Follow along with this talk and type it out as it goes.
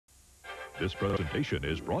This presentation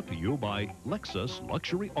is brought to you by Lexus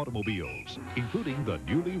Luxury Automobiles, including the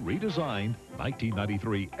newly redesigned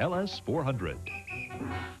 1993 LS 400.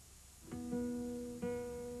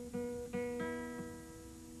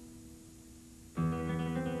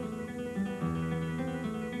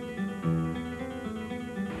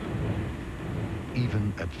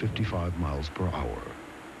 Even at 55 miles per hour,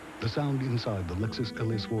 the sound inside the Lexus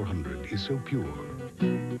LS 400 is so pure,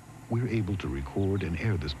 we're able to record and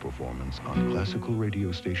air this performance on classical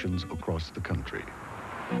radio stations across the country.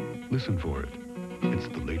 Listen for it. It's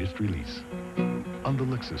the latest release on the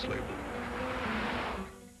Lexus label.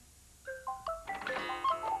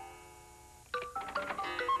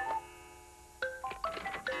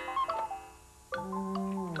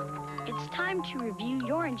 It's time to review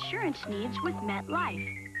your insurance needs with MetLife.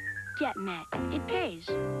 Get Met. It pays.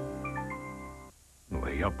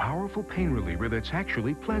 A powerful pain reliever that's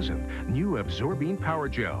actually pleasant. New Absorbine Power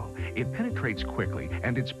Gel. It penetrates quickly,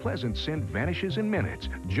 and its pleasant scent vanishes in minutes,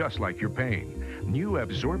 just like your pain. New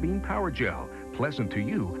Absorbine Power Gel. Pleasant to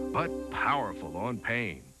you, but powerful on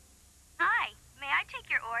pain. Hi, may I take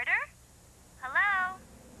your order? Hello?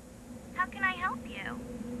 How can I help you?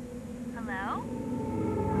 Hello?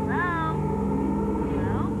 Hello?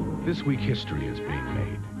 Hello? This week, history is being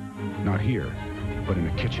made. Not here, but in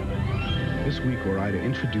a kitchen. This week, Ore-Ida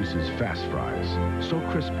introduces fast fries. So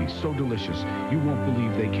crispy, so delicious, you won't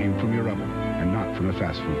believe they came from your oven and not from a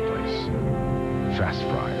fast food place. Fast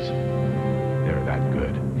fries. They're that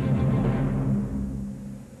good.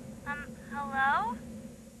 Hello?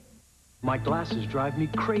 My glasses drive me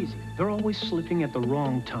crazy. They're always slipping at the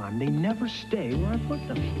wrong time. They never stay where I put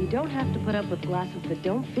them. You don't have to put up with glasses that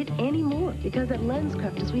don't fit anymore, because at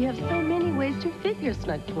LensCrafters we have so many ways to fit your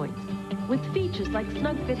snug points. With features like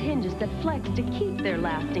snug fit hinges that flex to keep their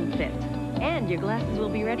lasting fit. And your glasses will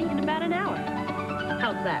be ready in about an hour.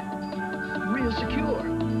 How's that? Real secure.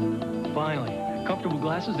 Finally, comfortable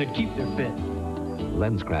glasses that keep their fit.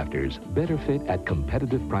 LensCrafters, better fit at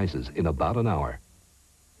competitive prices in about an hour.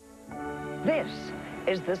 This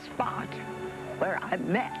is the spot where I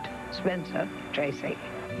met Spencer Tracy.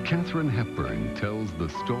 Katharine Hepburn tells the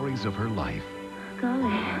stories of her life.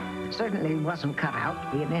 Golly, certainly wasn't cut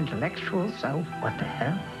out to be an intellectual, so what the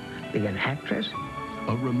hell? Be an actress?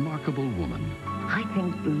 A remarkable woman. I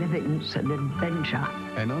think living's an adventure.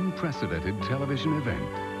 An unprecedented television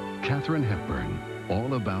event. Katharine Hepburn,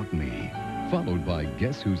 All About Me. Followed by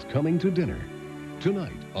Guess Who's Coming to Dinner?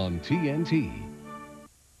 Tonight on TNT.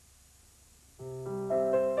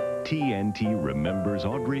 TNT remembers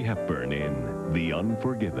Audrey Hepburn in The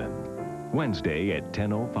Unforgiven. Wednesday at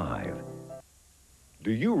 10:05.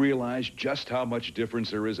 Do you realize just how much difference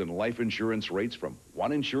there is in life insurance rates from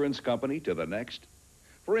one insurance company to the next?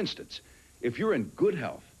 For instance, if you're in good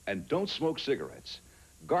health and don't smoke cigarettes,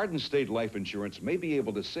 Garden State Life Insurance may be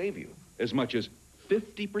able to save you as much as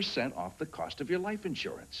 50% off the cost of your life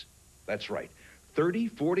insurance. That's right, 30,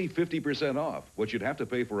 40, 50% off what you'd have to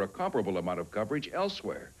pay for a comparable amount of coverage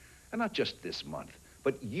elsewhere. And not just this month,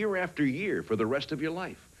 but year after year for the rest of your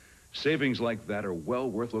life. Savings like that are well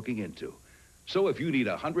worth looking into. So if you need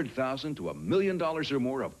 $100,000 to $1 million or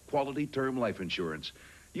more of quality term life insurance,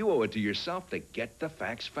 you owe it to yourself to get the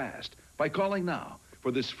facts fast by calling now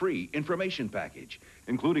for this free information package,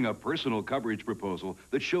 including a personal coverage proposal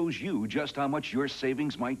that shows you just how much your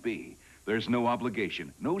savings might be. There's no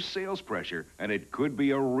obligation, no sales pressure, and it could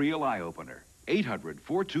be a real eye-opener.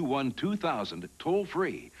 800-421-2000,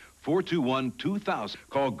 toll-free, 421-2000.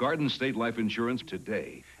 Call Garden State Life Insurance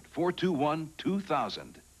today,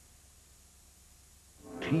 421-2000.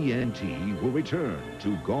 TNT will return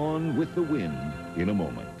to Gone with the Wind in a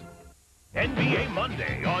moment. NBA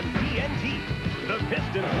Monday on TNT. The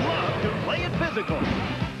Pistons love to play it physical.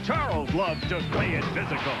 Charles loves to play it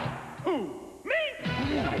physical. Who? Me?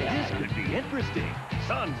 This could be interesting.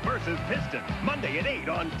 Suns versus Pistons, Monday at 8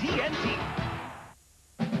 on TNT.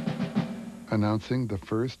 Announcing the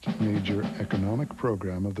first major economic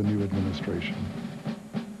program of the new administration.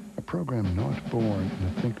 A program not born in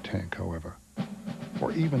a think tank, however,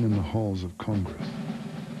 or even in the halls of Congress,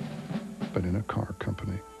 but in a car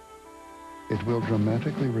company. It will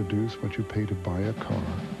dramatically reduce what you pay to buy a car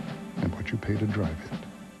and what you pay to drive it.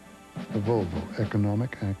 The Volvo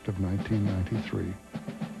Economic Act of 1993.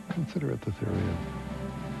 Consider it the theory of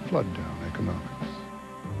flood-down economics.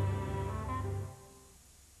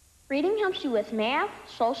 Reading helps you with math,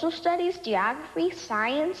 social studies, geography,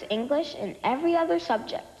 science, English, and every other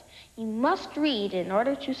subject. You must read in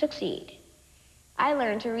order to succeed. I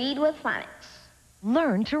learned to read with phonics.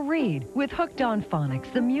 Learn to read with Hooked on Phonics,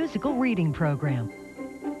 the musical reading program.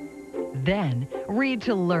 Then, read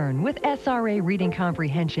to learn with SRA reading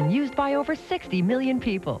comprehension used by over 60 million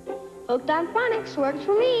people. Hooked on Phonics works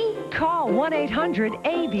for me. Call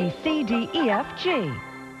 1-800-ABCDEFG.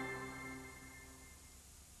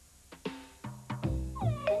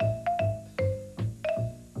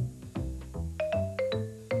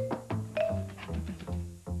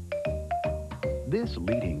 This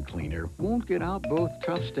leading cleaner won't get out both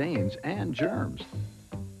tough stains and germs.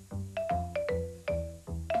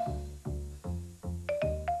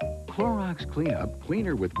 Clorox Cleanup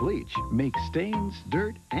Cleaner with Bleach makes stains,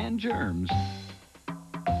 dirt, and germs.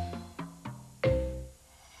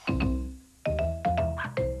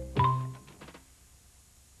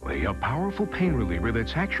 A powerful pain reliever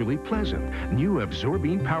that's actually pleasant. New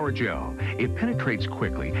Absorbine Power Gel. It penetrates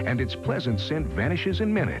quickly, and its pleasant scent vanishes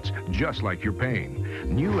in minutes, just like your pain.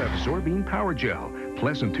 New Absorbine Power Gel.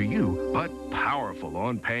 Pleasant to you, but powerful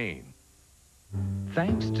on pain.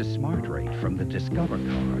 Thanks to Smart Rate from the Discover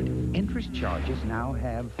card, interest charges now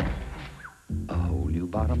have a whole new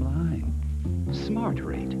bottom line. Smart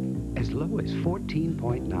Rate, as low as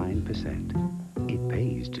 14.9%. It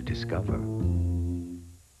pays to Discover.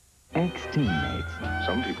 Ex-teammates.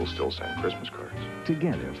 Some people still send Christmas cards.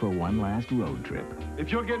 Together for one last road trip.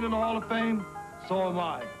 If you're getting in the Hall of Fame, so am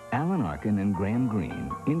I. Alan Arkin and Graham Greene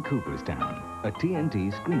in Cooperstown. A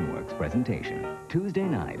TNT Screenworks presentation. Tuesday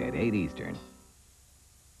night at 8 Eastern.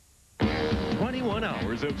 21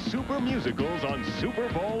 hours of super musicals on Super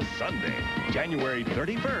Bowl Sunday, January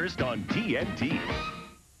 31st on TNT.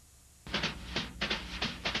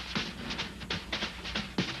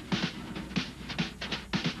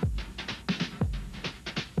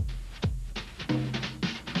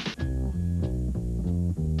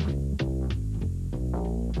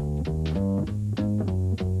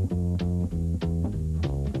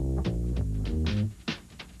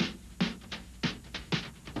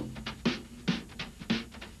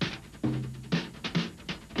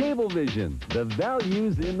 Cablevision, the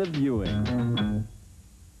values in the viewing.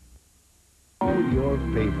 All your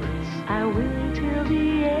favorites. I will till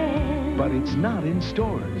the end. But it's not in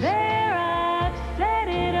stores. There, I've said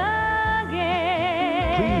it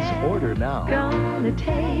again. Please order now. Gonna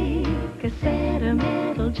take a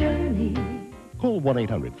sentimental journey. Call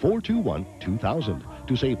 1-800-421-2000.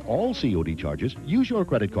 To save all COD charges, use your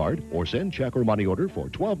credit card or send check or money order for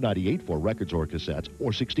 $12.98 for records or cassettes or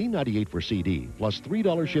 $16.98 for CD, plus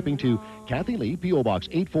 $3 shipping to Kathy Lee, P.O. Box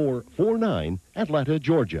 8449, Atlanta,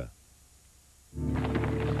 Georgia.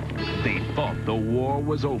 They thought the war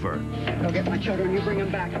was over. Go get my children, you bring them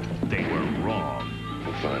back. They were wrong.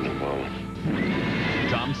 We'll find them all.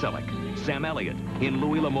 Tom Selleck, Sam Elliott, in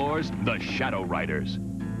Louis L'Amour's The Shadow Riders.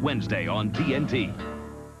 Wednesday on TNT.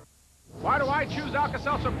 Why do I choose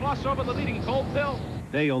Alka-Seltzer Plus over the leading cold pill?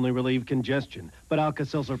 They only relieve congestion, but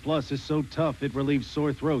Alka-Seltzer Plus is so tough it relieves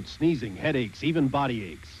sore throats, sneezing, headaches, even body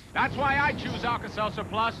aches. That's why I choose Alka-Seltzer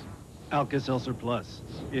Plus. Alka-Seltzer Plus.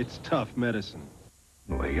 It's tough medicine.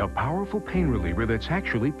 A powerful pain reliever that's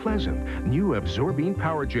actually pleasant. New Absorbine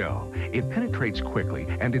Power Gel. It penetrates quickly,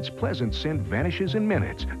 and its pleasant scent vanishes in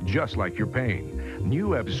minutes, just like your pain.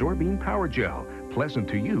 New Absorbine Power Gel. Pleasant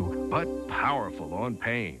to you, but powerful on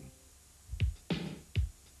pain.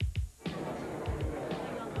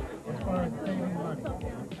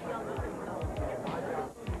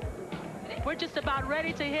 We're just about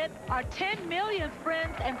ready to hit our 10 millionth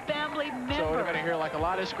friends and family member. So we're going to hear like a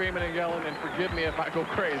lot of screaming and yelling, and forgive me if I go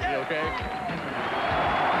crazy, okay?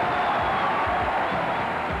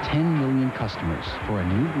 10 million customers for a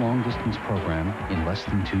new long-distance program in less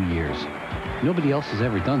than 2 years. Nobody else has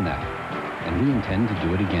ever done that, and we intend to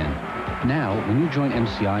do it again. Now, when you join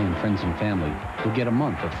MCI and Friends and Family, you'll get a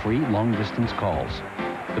month of free long-distance calls.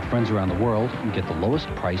 With friends around the world, you get the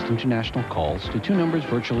lowest-priced international calls to 2 numbers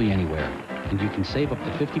virtually anywhere, and you can save up to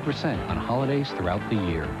 50% on holidays throughout the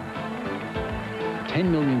year. 10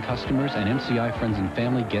 million customers and MCI Friends and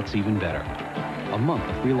Family gets even better. A month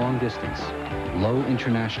of free long distance, low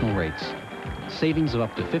international rates, savings of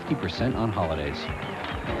up to 50% on holidays.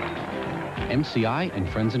 MCI and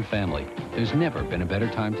Friends and Family. There's never been a better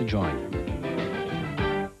time to join.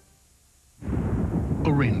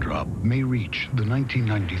 A raindrop may reach the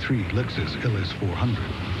 1993 Lexus LS400.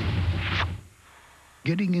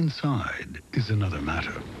 Getting inside is another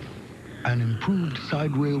matter. An improved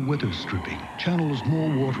side rail weather stripping channels more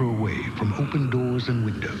water away from open doors and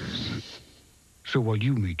windows. So while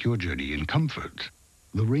you make your journey in comfort,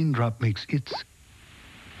 the raindrop makes its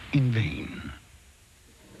in vain.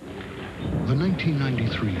 The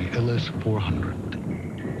 1993 LS400.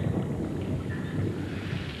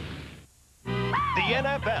 The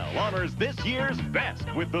NFL honors this year's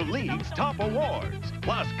best with the league's top awards,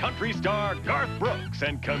 plus country star Garth Brooks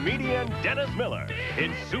and comedian Dennis Miller.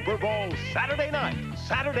 It's Super Bowl Saturday night,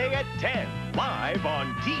 Saturday at 10, live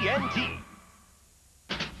on TNT.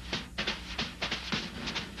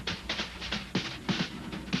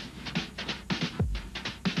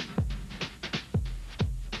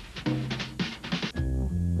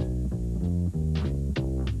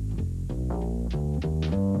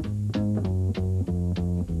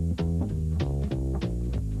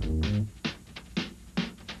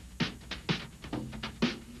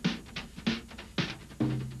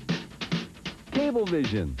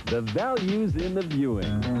 Cablevision, the values in the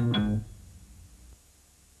viewing.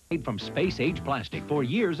 Made from space-age plastic for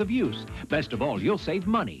years of use. Best of all, you'll save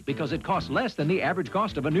money because it costs less than the average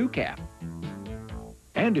cost of a new cap.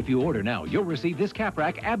 And if you order now, you'll receive this cap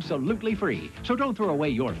rack absolutely free. So don't throw away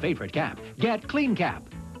your favorite cap. Get Clean Cap.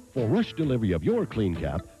 For rush delivery of your Clean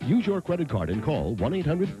Cap, use your credit card and call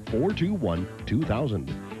 1-800-421-2000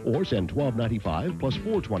 or send $12.95 plus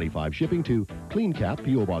 $4.25 shipping to Clean Cap,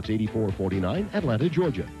 P.O. Box 8449, Atlanta,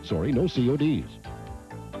 Georgia. Sorry, no CODs.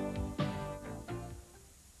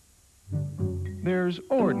 There's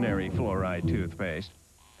ordinary fluoride toothpaste.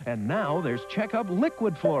 And now there's Checkup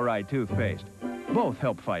Liquid Fluoride toothpaste. Both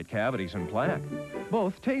help fight cavities and plaque.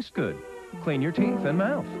 Both taste good. Clean your teeth and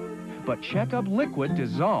mouth. But Checkup Liquid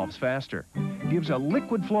dissolves faster. Gives a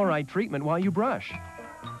liquid fluoride treatment while you brush.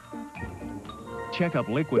 Checkup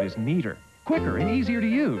Liquid is neater, quicker, and easier to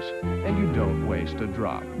use. And you don't waste a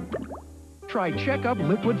drop. Try Checkup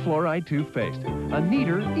Liquid Fluoride toothpaste. A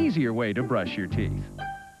neater, easier way to brush your teeth.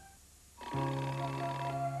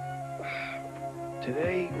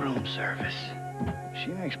 Today, room service. She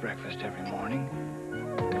makes breakfast every morning.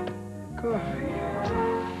 Coffee.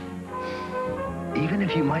 Even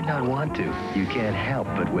if you might not want to, you can't help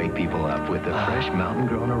but wake people up with the fresh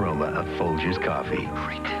mountain-grown aroma of Folgers coffee.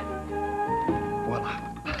 Great. Well,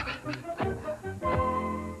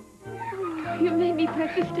 You made me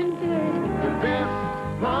breakfast in bed. The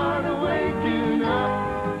best part of waking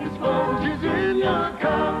up is Folgers in your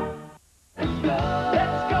cup. Let's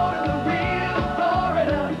go to the real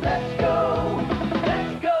Florida. Let's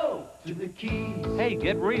go to the Keys. Hey,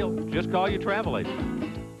 get real. Just call your travel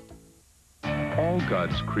agent. All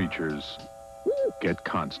God's creatures get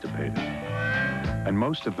constipated, and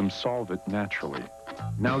most of them solve it naturally.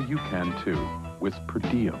 Now you can too, with Per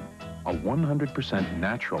Diem, a 100%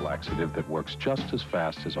 natural laxative that works just as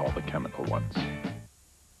fast as all the chemical ones.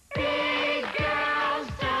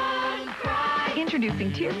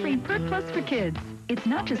 Introducing Tear-Free Pert Plus for kids. It's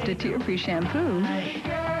not just a tear-free shampoo.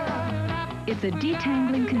 It's a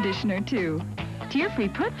detangling conditioner too. Tear-Free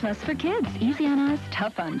Pert Plus for kids. Easy on eyes,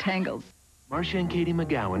 tough on tangles. Marcia and Katie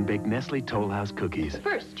McGowan bake Nestle Toll House cookies.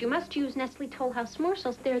 First, you must use Nestle Toll House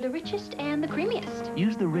morsels. They're the richest and the creamiest.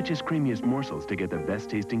 Use the richest, creamiest morsels to get the best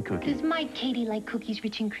tasting cookies. Does my Katie like cookies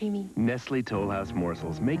rich and creamy? Nestle Toll House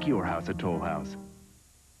morsels. Make your house a Toll House.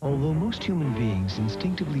 Although most human beings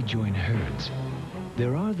instinctively join herds,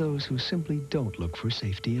 there are those who simply don't look for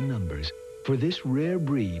safety in numbers. For this rare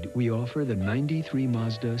breed, we offer the 93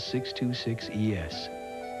 Mazda 626 ES.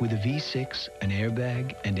 With a V6, an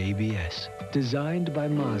airbag, and ABS. Designed by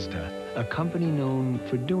Mazda, a company known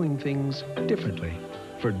for doing things differently.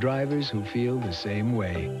 For drivers who feel the same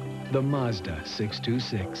way. The Mazda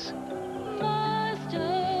 626.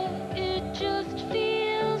 Mazda, it just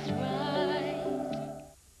feels right.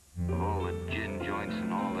 All the gin joints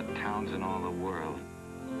in all the towns in all the world.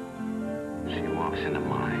 She walks into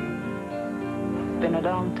mine. It's been a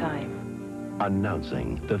long time.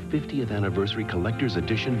 Announcing the 50th anniversary collector's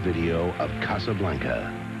edition video of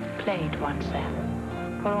Casablanca. Play it once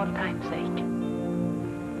then, for all time's sake.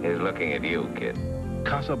 He's looking at you, kid.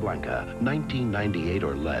 Casablanca, $19.98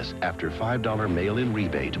 or less after $5 mail-in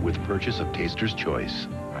rebate with purchase of Taster's Choice.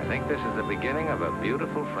 I think this is the beginning of a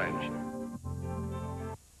beautiful friendship.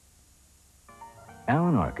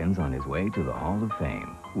 Alan Arkin's on his way to the Hall of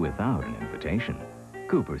Fame without an invitation.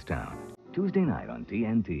 Cooperstown, Tuesday night on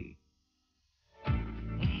TNT.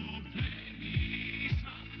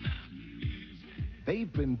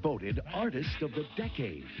 They've been voted Artist of the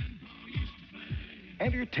Decade,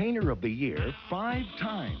 Entertainer of the Year 5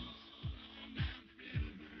 times.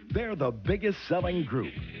 They're the biggest selling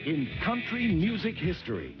group in country music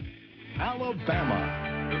history.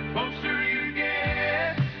 Alabama. The closer you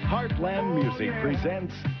get. Heartland Music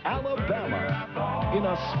presents Alabama in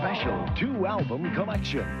a special 2-album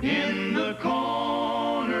collection. In the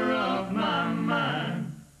corner of my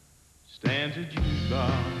mind stands a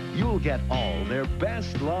jukebox. You'll get all their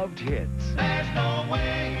best loved hits. There's no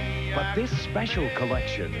way But this special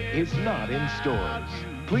collection is not in stores.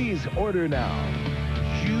 Please order now.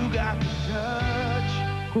 You got the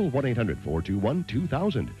touch. Call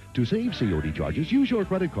 1-800-421-2000. To save COD charges, use your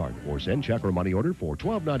credit card or send check or money order for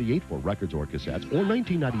 $12.98 for records or cassettes or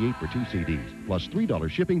 $19.98 for 2 CDs, plus $3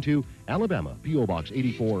 shipping to Alabama, P.O. Box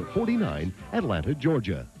 8449, Atlanta,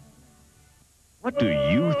 Georgia. What do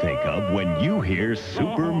you think of when you hear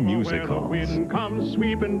super musicals? Where the wind comes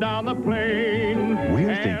sweeping down the plain.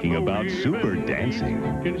 We're thinking about super dancing.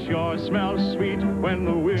 Can sure smell sweet when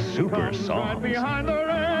the wind super comes songs. right behind the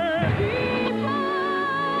rain.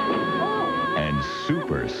 And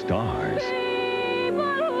super stars.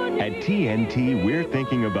 At TNT, we're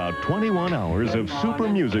thinking about 21 hours of super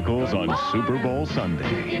musicals on Super Bowl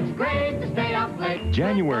Sunday. It's great to stay up late.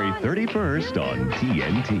 January 31st on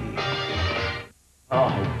TNT. Oh,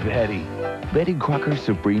 Betty. Betty Crocker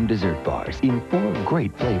Supreme Dessert Bars in 4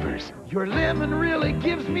 great flavors. Your lemon really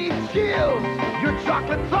gives me chills. Your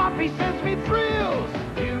chocolate toffee sends me thrills.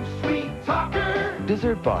 You sweet talker.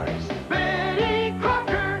 Dessert Bars. Betty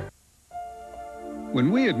Crocker. When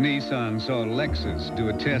we at Nissan saw Lexus do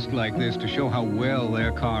a test like this to show how well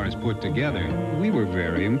their car is put together, we were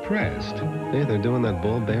very impressed. Hey, they're doing that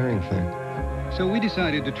ball bearing thing. So we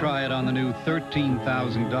decided to try it on the new $13,000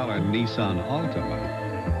 Nissan Altima.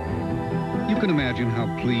 You can imagine how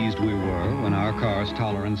pleased we were when our car's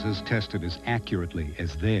tolerances tested as accurately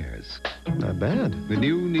as theirs. Not bad. The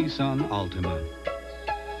new Nissan Altima.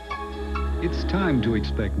 It's time to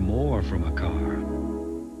expect more from a car.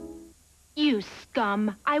 You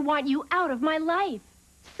scum! I want you out of my life.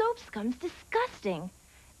 Soap scum's disgusting.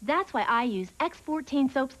 That's why I use X14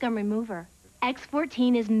 Soap Scum Remover.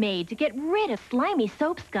 X14 is made to get rid of slimy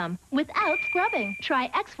soap scum without scrubbing. Try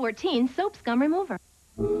X14 Soap Scum Remover.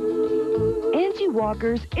 Angie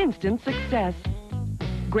Walker's instant success.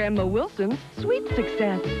 Grandma Wilson's sweet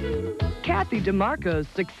success. Kathy DeMarco's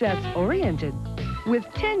success-oriented. With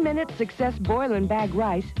 10-minute success boil and bag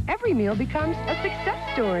rice, every meal becomes a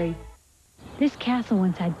success story. This castle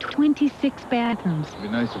once had 26 bathrooms. It'd be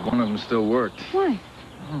nice if one of them still worked. Why?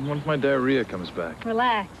 What if my diarrhea comes back?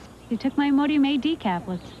 Relax. You took my Imodium AD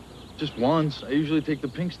caplets. Just once. I usually take the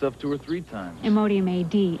pink stuff 2 or 3 times. Imodium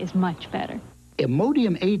AD is much better.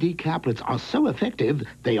 Imodium AD caplets are so effective,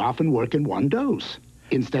 they often work in one dose.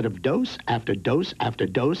 Instead of dose after dose after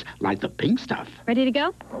dose, like the pink stuff. Ready to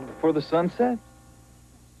go? Before the sunset?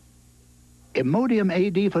 Imodium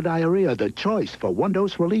AD for diarrhea, the choice for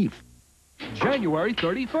one-dose relief. January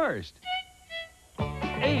 31st.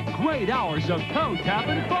 8 great hours of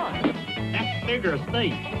toe-tapping fun. That's bigger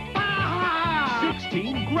steak.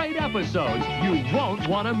 16 great episodes you won't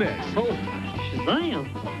want to miss. Oh, Shazam.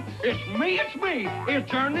 It's me.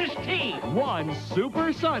 It's Ernestine. One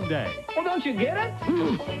Super Sunday. Oh, don't you get it?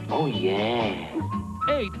 Oh, yeah.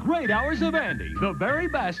 8 great hours of Andy, the very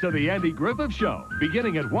best of the Andy Griffith Show,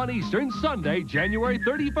 beginning at 1 Eastern Sunday, January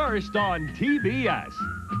 31st on TBS.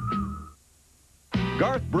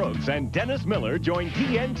 Garth Brooks and Dennis Miller join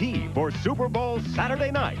TNT for Super Bowl Saturday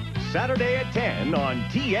night, Saturday at 10 on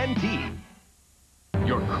TNT.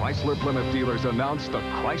 Your Chrysler Plymouth dealers announce the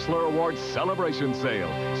Chrysler Awards Celebration Sale.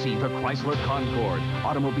 See the Chrysler Concord,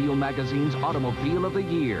 Automobile Magazine's Automobile of the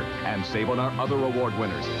Year, and save on our other award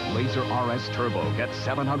winners. Laser RS Turbo gets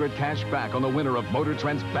 $700 cash back on the winner of Motor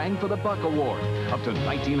Trend's Bang for the Buck Award. Up to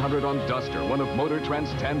 $1,900 on Duster, one of Motor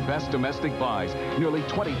Trend's 10 best domestic buys. Nearly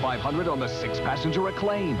 $2,500 on the 6-passenger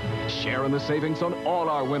Acclaim. Share in the savings on all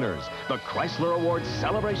our winners. The Chrysler Awards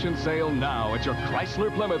Celebration Sale now at your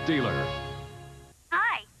Chrysler Plymouth dealer.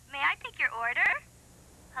 Hi, may I take your order?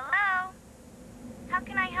 Hello? How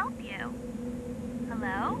can I help you?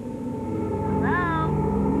 Hello? Hello?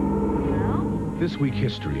 Hello? This week,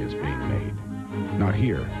 history is being made. Not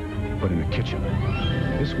here, but in the kitchen.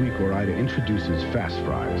 This week, Ore-Ida introduces fast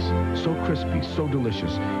fries. So crispy, so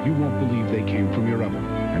delicious, you won't believe they came from your oven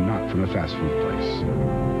and not from a fast food place.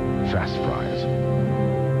 Fast fries.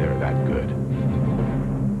 They're that good.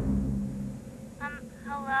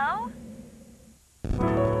 Hello?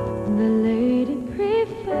 The lady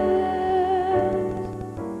prefers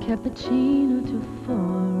cappuccino to 4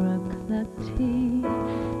 o'clock tea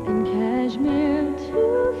and cashmere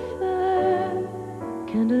to fur,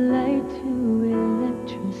 candlelight to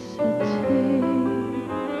electricity.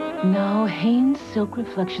 Now, Hanes Silk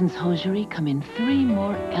Reflections hosiery come in 3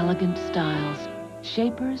 more elegant styles.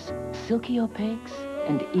 Shapers, silky opaques,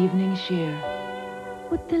 and evening sheer.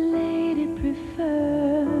 What the lady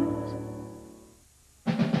prefers.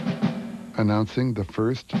 Announcing the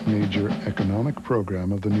first major economic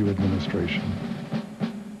program of the new administration.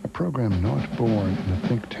 A program not born in a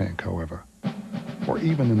think tank, however, or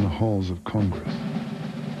even in the halls of Congress.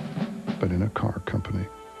 but in a car company.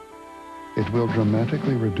 It will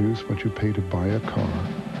dramatically reduce what you pay to buy a car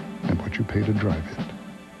and what you pay to drive it.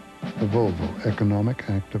 The Volvo Economic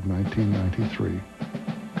Act of 1993.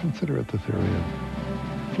 Consider it the theory of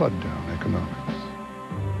flood-down economics.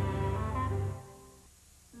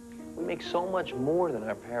 We make so much more than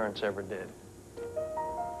our parents ever did.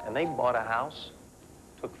 And they bought a house,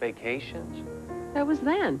 took vacations. That was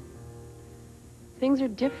then. Things are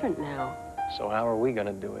different now. So how are we going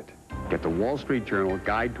to do it? Get the Wall Street Journal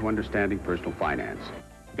Guide to Understanding Personal Finance.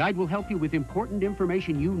 Guide will help you with important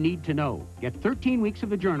information you need to know. Get 13 weeks of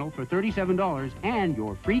the journal for $37 and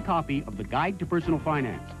your free copy of the Guide to Personal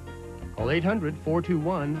Finance. Call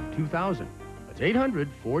 800-421-2000. That's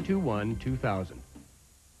 800-421-2000.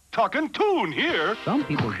 Talking tune here. Some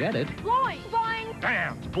people get it. Blowing, blowing.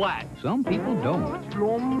 Damn, splat. Some people don't.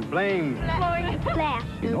 Blame. Blowing, blast.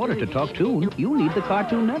 In order to talk tune, you need the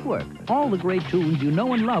Cartoon Network. All the great tunes you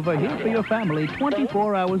know and love are here for your family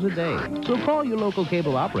 24 hours a day. So call your local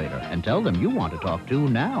cable operator and tell them you want to talk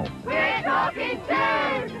tune now. We're talking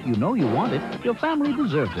tune. You know you want it. Your family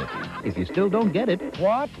deserves it. If you still don't get it,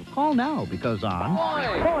 what? Call now, because on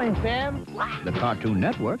Calling, Sam. the Cartoon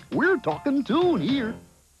Network, We're talking tune here.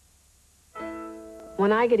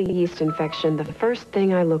 When I get a yeast infection, the first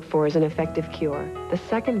thing I look for is an effective cure. The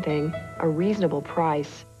second thing, a reasonable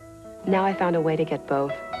price. Now I found a way to get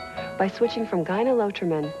both by switching from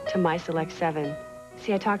Gyne-Lotrimin to MySelect 7.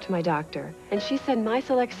 See, I talked to my doctor, and she said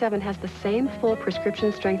MySelect 7 has the same full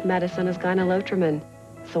prescription strength medicine as Gyne-Lotrimin,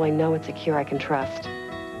 so I know it's a cure I can trust.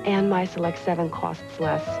 And MySelect 7 costs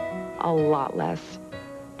less, a lot less.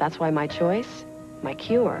 That's why my choice, my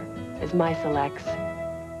cure, is MySelects.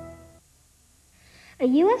 A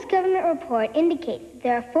U.S. government report indicates that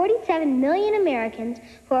there are 47 million Americans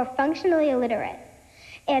who are functionally illiterate.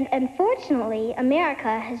 And unfortunately,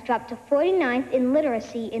 America has dropped to 49th in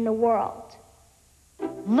literacy in the world.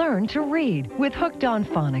 Learn to read with Hooked on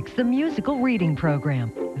Phonics, the musical reading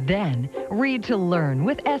program. Then, read to learn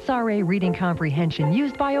with SRA reading comprehension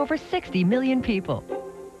used by over 60 million people.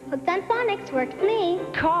 Hooked on Phonics worked for me.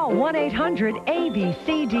 Call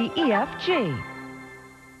 1-800-ABCDEFG.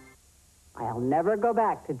 I'll never go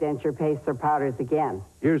back to denture pastes or powders again.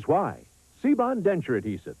 Here's why. C-Bond Denture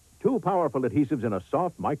Adhesive. Two powerful adhesives in a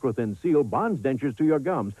soft, micro-thin seal bonds dentures to your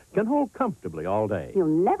gums, can hold comfortably all day. You'll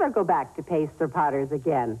never go back to pastes or powders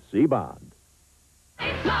again. C-Bond.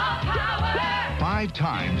 5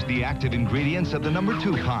 times the active ingredients of the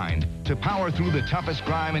 #2 kind to power through the toughest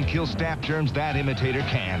grime and kill staph germs that imitator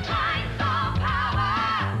can't.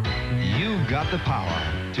 You've got the power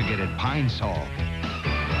to get it Pine Sol.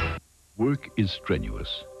 Work is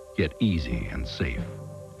strenuous, yet easy and safe.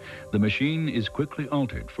 The machine is quickly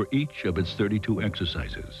altered for each of its 32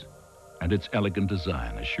 exercises, and its elegant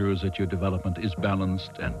design assures that your development is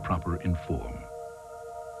balanced and proper in form.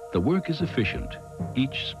 The work is efficient,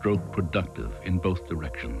 each stroke productive in both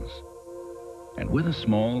directions. And with a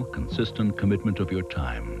small, consistent commitment of your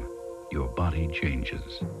time, your body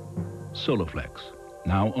changes. Soloflex,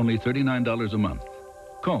 now only $39 a month.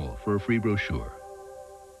 Call for a free brochure.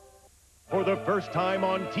 For the first time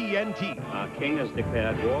on TNT, our king has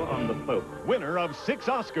declared war on the Pope. Winner of 6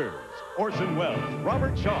 Oscars, Orson Welles,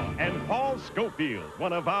 Robert Shaw, and Paul Scofield,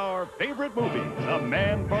 one of our favorite movies, A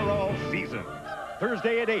Man for All Seasons.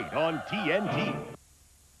 Thursday at 8 on TNT.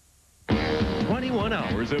 21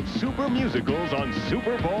 hours of super musicals on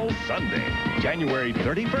Super Bowl Sunday, January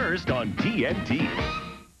 31st on TNT.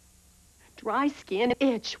 Dry skin,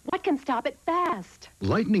 itch. What can stop it fast?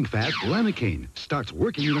 Lightning fast Lanacaine starts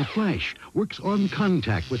working in a flash, works on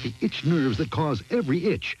contact with the itch nerves that cause every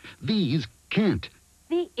itch. These can't.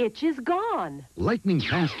 The itch is gone. Lightning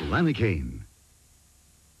fast Lanacaine.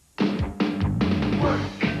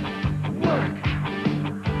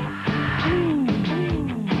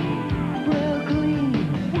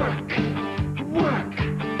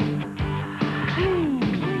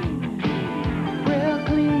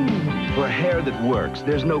 For hair that works,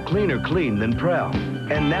 there's no cleaner clean than Prel.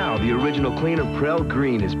 And now the original cleaner Prel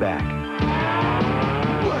Green is back.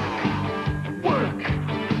 Work.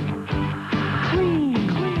 Clean.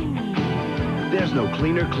 There's no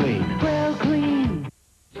cleaner clean. Prel Clean.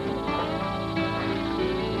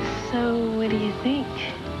 So, what do you think?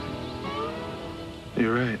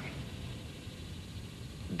 You're right.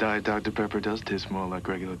 Diet Dr. Pepper does taste more like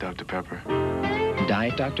regular Dr. Pepper.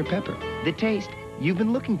 Diet Dr. Pepper. The taste you've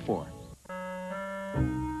been looking for.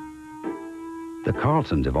 The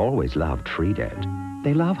Carlsons have always loved Freedent.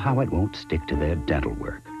 They love how it won't stick to their dental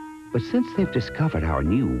work. But since they've discovered our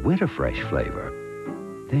new Winter Fresh flavor,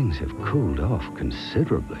 things have cooled off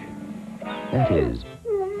considerably. That is,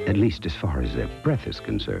 at least as far as their breath is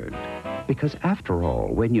concerned. Because after all,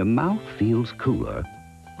 when your mouth feels cooler,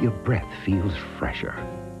 your breath feels fresher.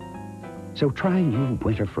 So try new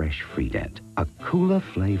Winter Fresh Freedent, a cooler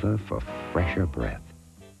flavor for fresher breath.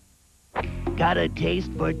 Got a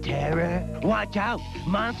taste for terror? Watch out!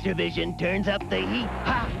 Monster Vision turns up the heat,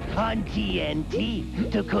 on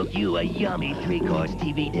TNT, to cook you a yummy 3-course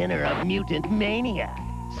TV dinner of mutant mania.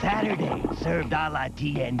 Saturday, served a la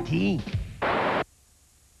TNT.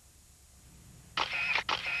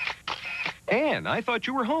 Anne, I thought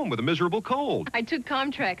you were home with a miserable cold. I took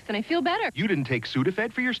Comtrex, and I feel better. You didn't take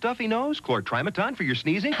Sudafed for your stuffy nose, Chlortrimeton for your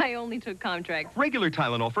sneezing? I only took Comtrex. Regular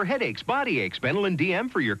Tylenol for headaches, body aches, Benylin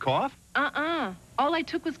DM for your cough? All I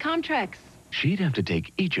took was Comtrex. She'd have to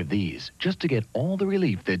take each of these just to get all the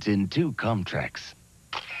relief that's in 2 Comtrex.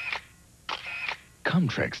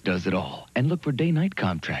 Comtrex does it all. And look for day-night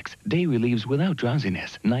Comtrex. Day relieves without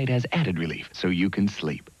drowsiness. Night has added relief, so you can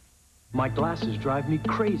sleep. My glasses drive me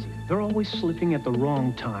crazy. They're always slipping at the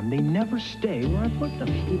wrong time. They never stay where I put them.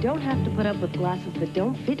 You don't have to put up with glasses that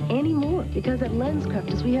don't fit anymore, because at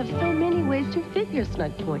LensCrafters we have so many ways to fit your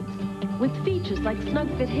snug points. With features like snug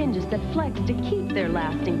fit hinges that flex to keep their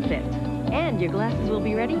lasting fit. And your glasses will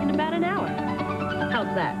be ready in about an hour.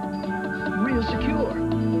 How's that? Real secure.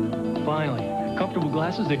 Finally, comfortable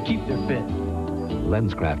glasses that keep their fit.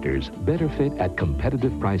 LensCrafters, better fit at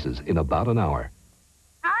competitive prices in about an hour.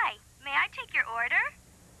 Hi, may I take your order?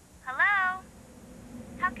 Hello?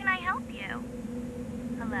 How can I help you?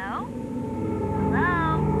 Hello?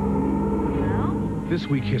 Hello? Hello? This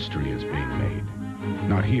week, history is being made.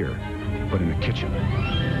 Not here, but in the kitchen.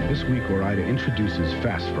 This week, Ore-Ida introduces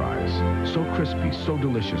fast fries. So crispy, so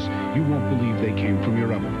delicious, you won't believe they came from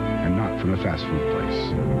your oven and not from a fast food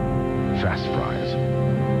place. Fast fries.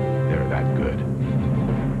 They're that good.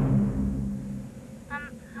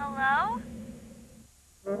 Hello?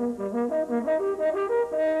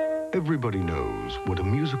 Everybody knows what a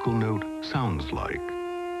musical note sounds like.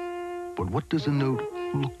 But what does a note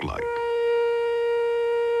look like?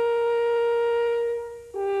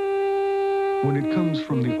 When it comes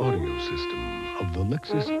from the audio system of the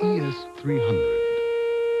Lexus ES300,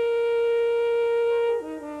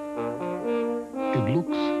 it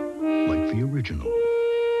looks like the original,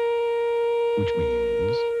 which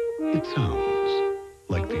means it sounds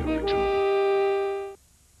like the original.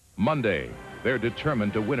 Monday, they're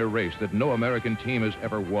determined to win a race that no American team has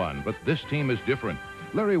ever won, but this team is different.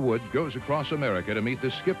 Larry Wood goes across America to meet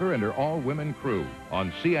the skipper and her all-women crew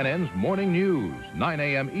on CNN's Morning News, 9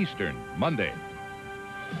 a.m. Eastern, Monday.